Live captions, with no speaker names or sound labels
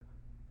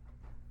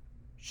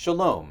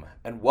Shalom,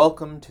 and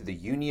welcome to the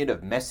Union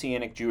of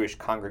Messianic Jewish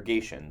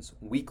Congregations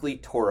weekly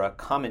Torah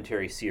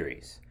commentary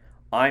series.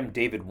 I'm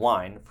David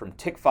Wine from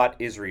Tikvat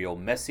Israel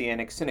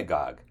Messianic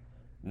Synagogue,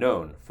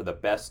 known for the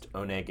best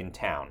oneg in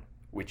town,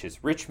 which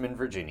is Richmond,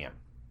 Virginia.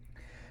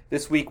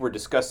 This week we're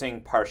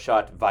discussing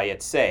Parshat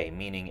Vayetzeh,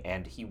 meaning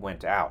 "and he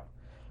went out."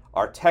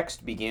 Our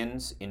text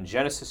begins in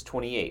Genesis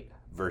 28,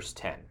 verse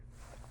 10.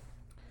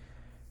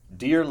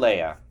 Dear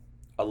Leah,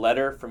 a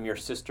letter from your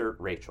sister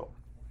Rachel.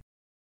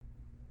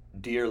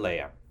 Dear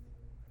Leah,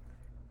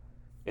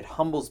 it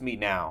humbles me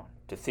now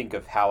to think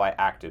of how I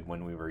acted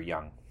when we were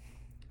young.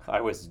 I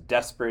was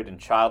desperate and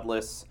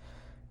childless,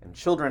 and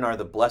children are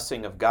the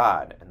blessing of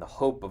God and the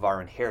hope of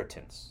our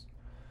inheritance.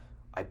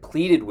 I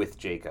pleaded with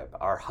Jacob,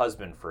 our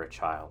husband, for a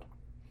child.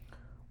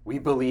 We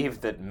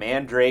believed that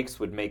mandrakes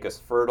would make us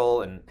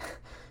fertile and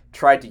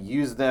tried to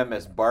use them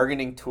as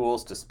bargaining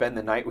tools to spend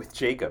the night with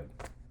Jacob.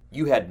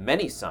 You had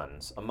many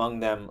sons, among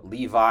them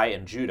Levi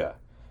and Judah.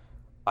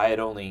 I had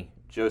only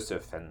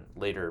Joseph and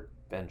later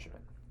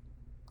Benjamin.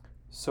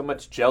 So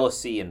much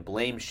jealousy and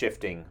blame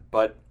shifting,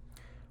 but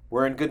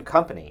we're in good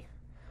company.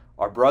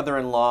 Our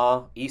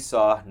brother-in-law,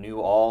 Esau,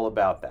 knew all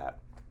about that.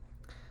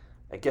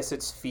 I guess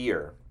it's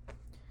fear.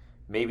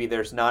 Maybe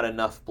there's not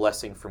enough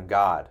blessing from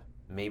God.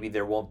 Maybe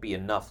there won't be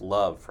enough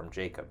love from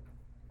Jacob.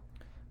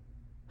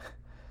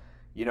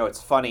 You know,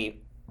 it's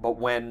funny, but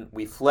when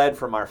we fled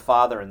from our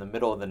father in the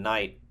middle of the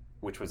night,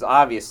 which was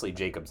obviously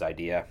Jacob's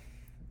idea,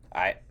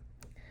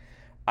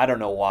 I don't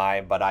know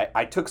why, but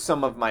I took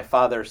some of my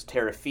father's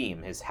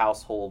teraphim, his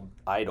household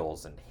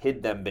idols, and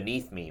hid them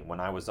beneath me when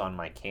I was on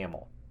my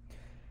camel.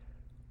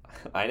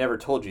 I never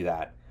told you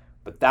that,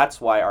 but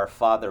that's why our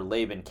father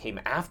Laban came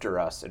after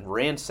us and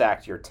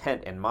ransacked your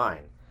tent and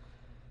mine.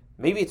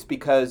 Maybe it's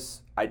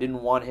because I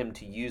didn't want him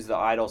to use the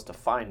idols to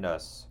find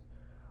us,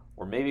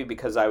 or maybe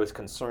because I was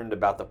concerned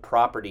about the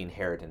property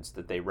inheritance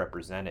that they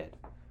represented.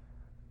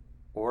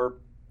 Or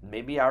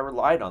maybe I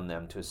relied on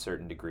them to a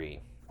certain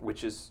degree,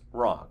 which is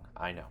wrong,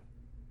 I know.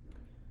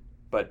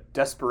 But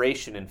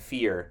desperation and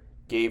fear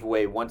gave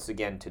way once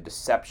again to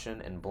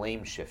deception and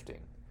blame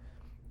shifting.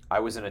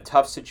 I was in a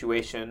tough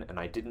situation and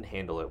I didn't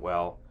handle it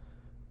well,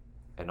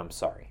 and I'm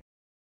sorry.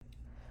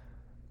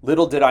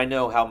 Little did I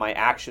know how my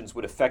actions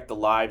would affect the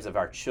lives of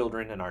our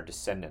children and our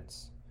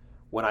descendants.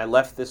 When I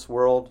left this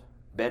world,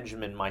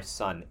 Benjamin, my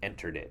son,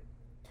 entered it.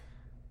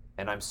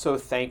 And I'm so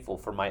thankful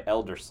for my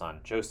elder son,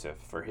 Joseph,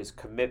 for his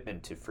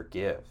commitment to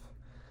forgive.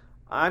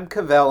 I'm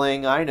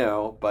cavelling, I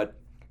know, but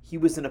he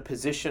was in a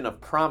position of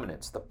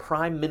prominence, the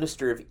prime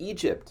minister of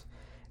Egypt,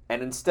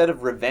 and instead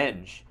of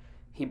revenge,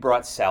 he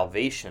brought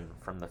salvation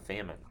from the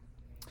famine.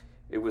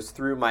 It was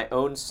through my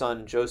own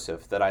son,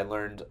 Joseph, that I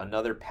learned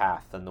another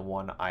path than the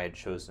one I had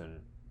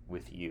chosen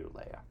with you,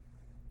 Leah.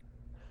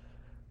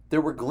 There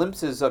were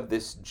glimpses of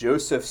this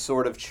Joseph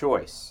sort of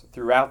choice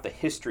throughout the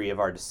history of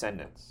our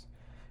descendants.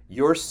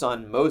 Your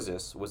son,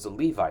 Moses, was a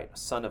Levite, a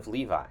son of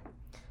Levi.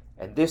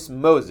 And this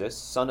Moses,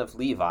 son of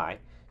Levi,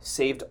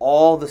 saved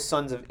all the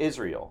sons of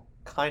Israel,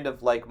 kind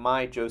of like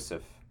my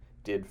Joseph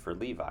did for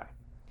Levi.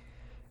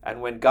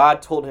 And when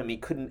God told him he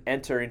couldn't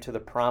enter into the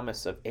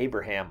promise of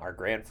Abraham, our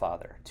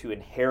grandfather, to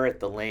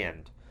inherit the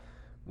land,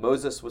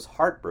 Moses was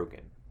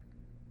heartbroken.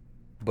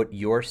 But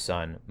your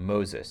son,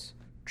 Moses,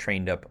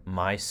 trained up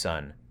my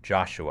son,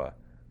 Joshua,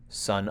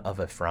 son of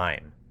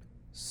Ephraim,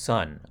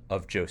 son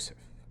of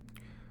Joseph.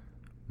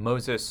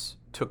 Moses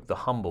took the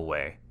humble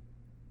way,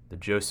 the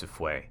Joseph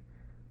way,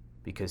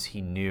 because he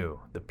knew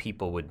the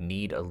people would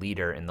need a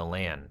leader in the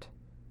land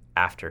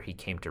after he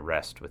came to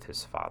rest with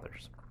his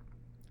fathers.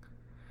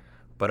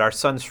 But our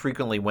sons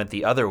frequently went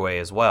the other way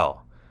as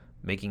well,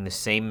 making the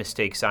same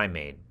mistakes I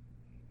made.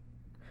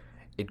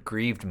 It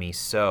grieved me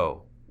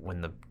so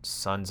when the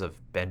sons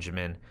of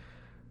Benjamin,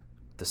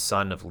 the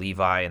son of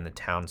Levi in the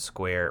town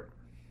square,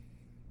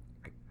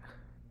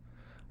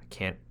 I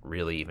can't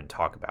really even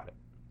talk about it.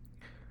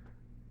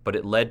 But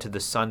it led to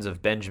the sons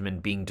of Benjamin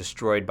being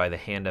destroyed by the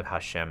hand of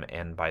Hashem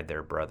and by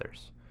their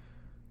brothers.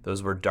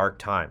 Those were dark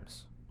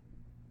times,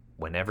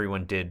 when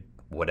everyone did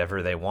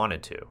whatever they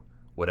wanted to,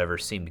 whatever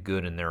seemed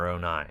good in their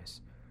own eyes,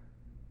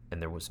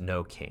 and there was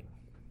no king.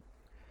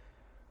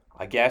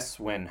 I guess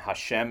when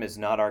Hashem is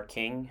not our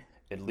king,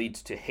 it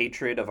leads to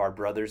hatred of our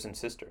brothers and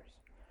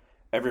sisters.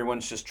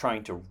 Everyone's just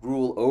trying to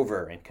rule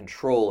over and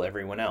control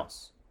everyone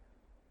else.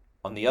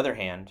 On the other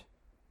hand,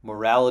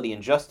 morality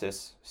and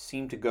justice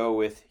seem to go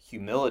with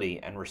humility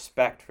and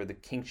respect for the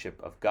kingship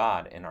of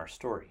God in our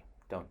story,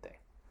 don't they?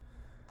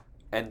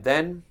 And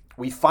then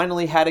we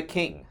finally had a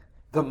king,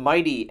 the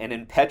mighty and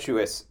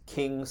impetuous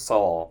King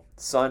Saul,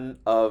 son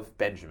of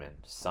Benjamin,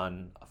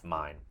 son of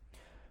mine,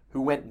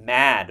 who went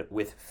mad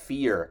with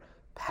fear,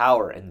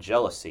 power, and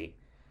jealousy.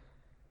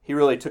 He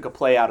really took a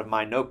play out of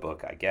my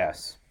notebook, I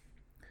guess.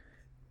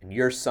 And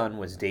your son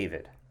was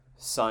David,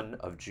 son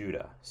of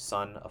Judah,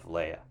 son of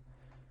Leah.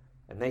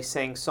 And they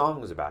sang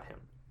songs about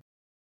him.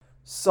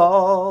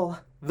 Saul,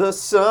 the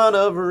son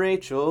of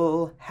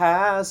Rachel,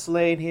 has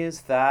slain his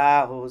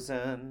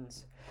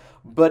thousands,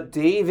 But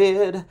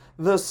David,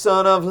 the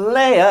son of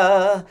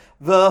Leah,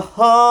 the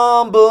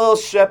humble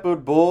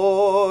shepherd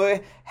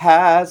boy,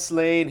 has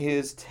slain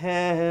his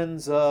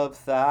tens of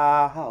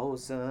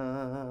thousands.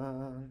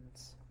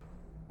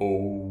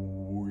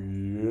 Oh,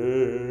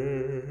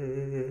 yeah.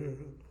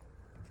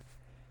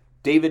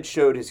 David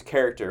showed his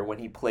character when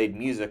he played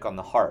music on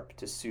the harp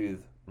to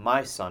soothe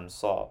my son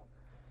Saul,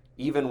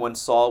 even when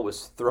Saul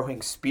was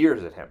throwing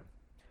spears at him.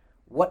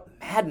 What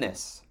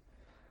madness!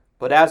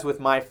 But as with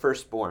my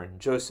firstborn,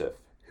 Joseph,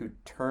 who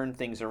turned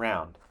things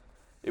around,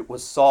 it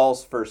was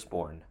Saul's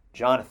firstborn,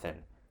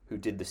 Jonathan, who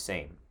did the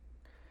same.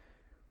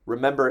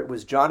 Remember, it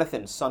was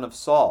Jonathan, son of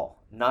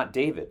Saul, not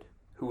David,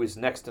 who was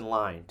next in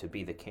line to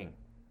be the king.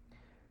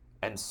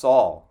 And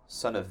Saul,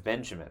 son of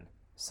Benjamin,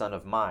 son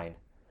of mine,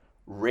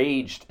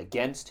 raged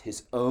against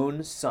his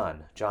own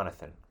son,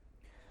 Jonathan.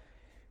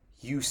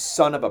 You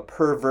son of a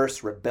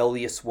perverse,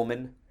 rebellious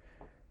woman!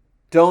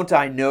 Don't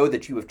I know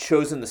that you have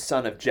chosen the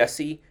son of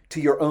Jesse to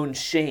your own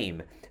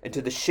shame and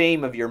to the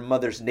shame of your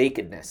mother's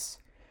nakedness?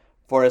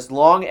 For as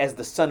long as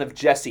the son of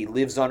Jesse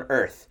lives on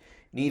earth,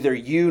 neither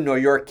you nor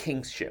your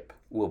kingship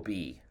will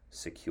be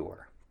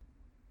secure.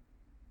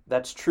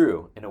 That's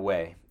true in a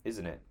way,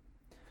 isn't it?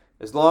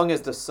 As long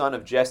as the son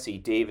of Jesse,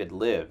 David,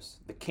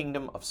 lives, the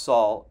kingdom of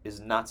Saul is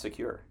not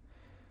secure.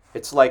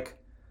 It's like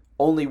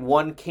only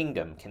one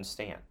kingdom can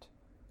stand.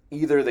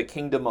 Either the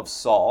kingdom of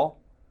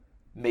Saul,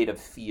 made of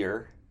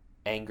fear,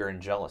 anger,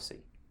 and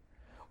jealousy,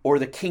 or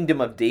the kingdom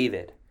of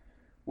David,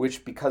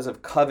 which because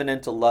of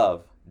covenantal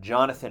love,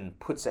 Jonathan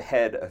puts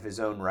ahead of his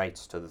own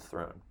rights to the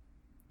throne.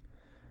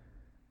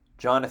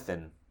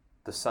 Jonathan,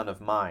 the son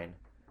of mine,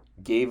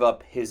 gave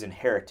up his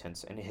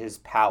inheritance and his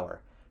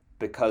power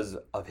because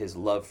of his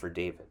love for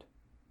David.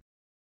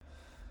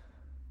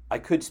 I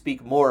could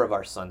speak more of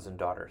our sons and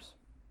daughters,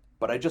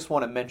 but I just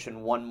want to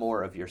mention one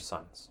more of your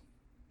sons.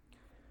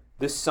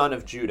 This son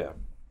of Judah,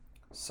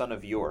 son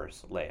of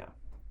yours, Leah,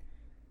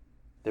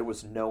 there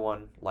was no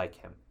one like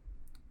him,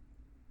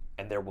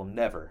 and there will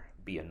never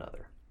be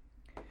another.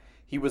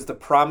 He was the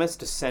promised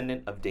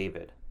descendant of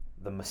David,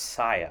 the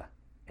Messiah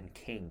and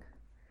King.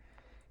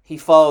 He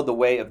followed the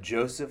way of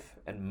Joseph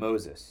and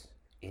Moses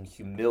in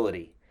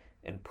humility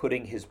and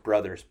putting his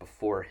brothers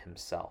before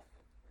himself.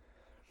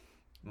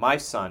 My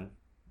son,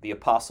 the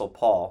Apostle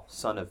Paul,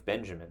 son of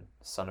Benjamin,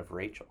 son of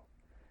Rachel,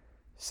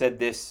 said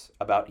this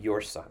about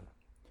your son: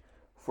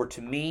 For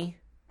to me,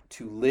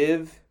 to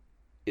live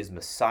is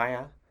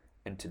Messiah,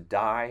 and to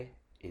die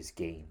is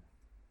gain.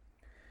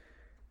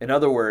 In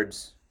other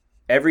words,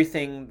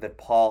 everything that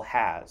Paul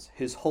has,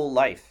 his whole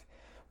life,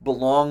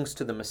 belongs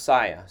to the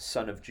Messiah,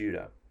 son of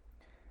Judah.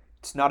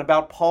 It's not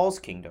about Paul's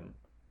kingdom,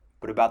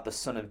 but about the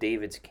son of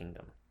David's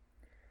kingdom.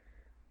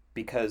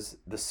 Because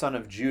the son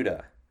of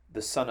Judah,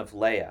 the son of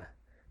Leah,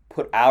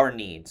 put our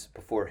needs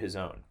before his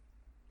own.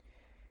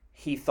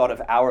 He thought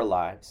of our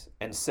lives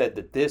and said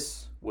that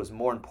this was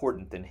more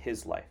important than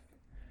his life.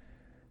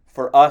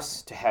 For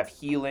us to have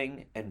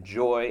healing and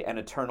joy and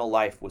eternal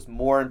life was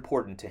more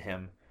important to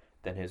him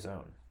than his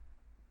own.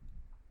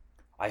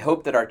 I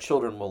hope that our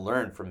children will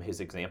learn from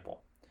his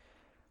example.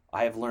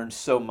 I have learned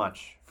so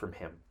much from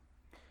him.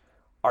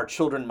 Our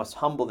children must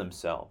humble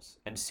themselves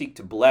and seek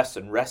to bless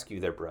and rescue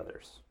their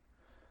brothers.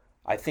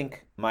 I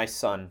think my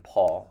son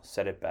Paul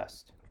said it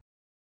best.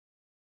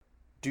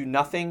 Do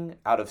nothing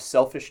out of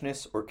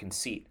selfishness or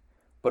conceit,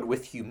 but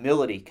with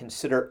humility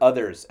consider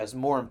others as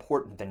more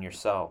important than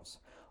yourselves,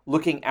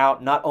 looking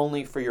out not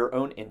only for your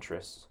own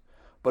interests,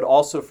 but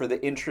also for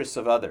the interests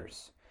of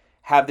others.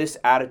 Have this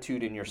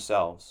attitude in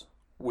yourselves,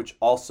 which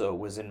also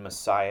was in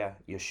Messiah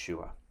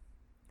Yeshua,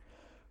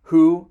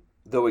 who,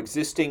 though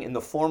existing in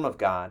the form of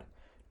God,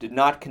 did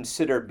not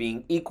consider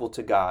being equal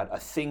to God a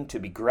thing to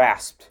be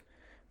grasped,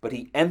 but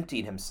he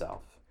emptied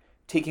himself,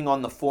 taking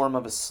on the form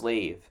of a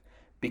slave,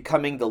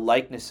 becoming the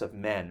likeness of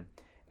men,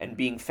 and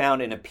being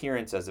found in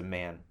appearance as a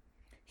man.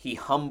 He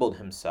humbled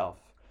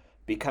himself,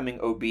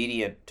 becoming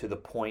obedient to the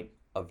point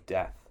of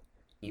death,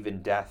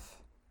 even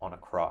death on a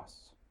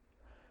cross.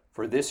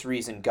 For this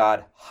reason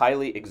God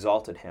highly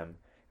exalted him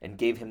and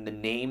gave him the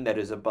name that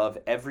is above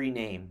every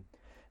name,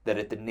 that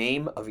at the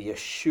name of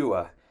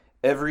Yeshua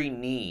every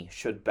knee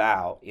should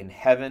bow in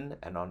heaven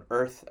and on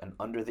earth and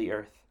under the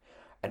earth,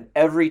 and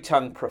every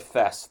tongue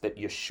profess that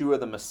Yeshua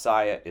the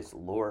Messiah is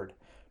Lord,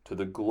 to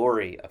the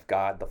glory of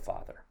God the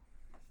Father.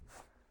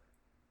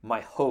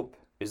 My hope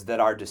is that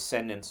our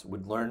descendants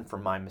would learn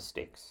from my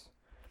mistakes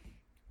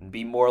and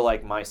be more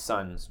like my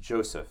sons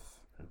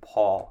Joseph and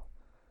Paul,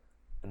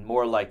 and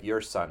more like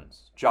your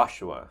sons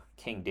Joshua,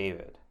 King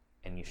David,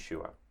 and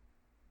Yeshua.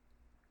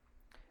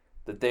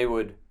 That they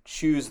would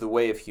choose the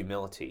way of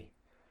humility,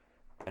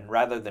 and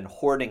rather than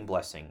hoarding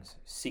blessings,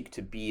 seek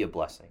to be a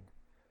blessing.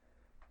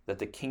 That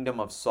the kingdom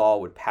of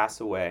Saul would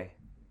pass away,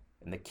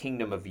 and the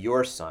kingdom of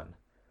your son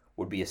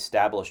would be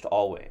established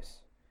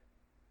always.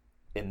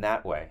 In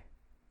that way,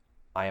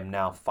 I am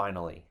now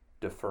finally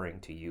deferring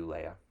to you,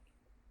 Leah.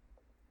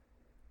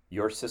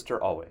 Your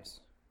sister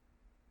always,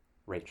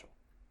 Rachel.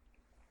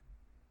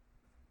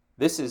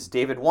 This is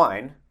David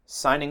Wine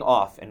signing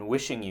off and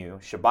wishing you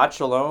Shabbat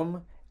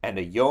Shalom and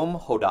a Yom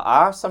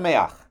Hoda'ah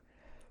Sameach.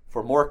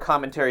 For more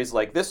commentaries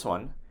like this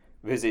one,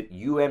 visit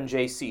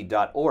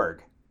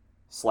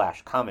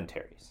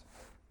umjc.org/commentaries.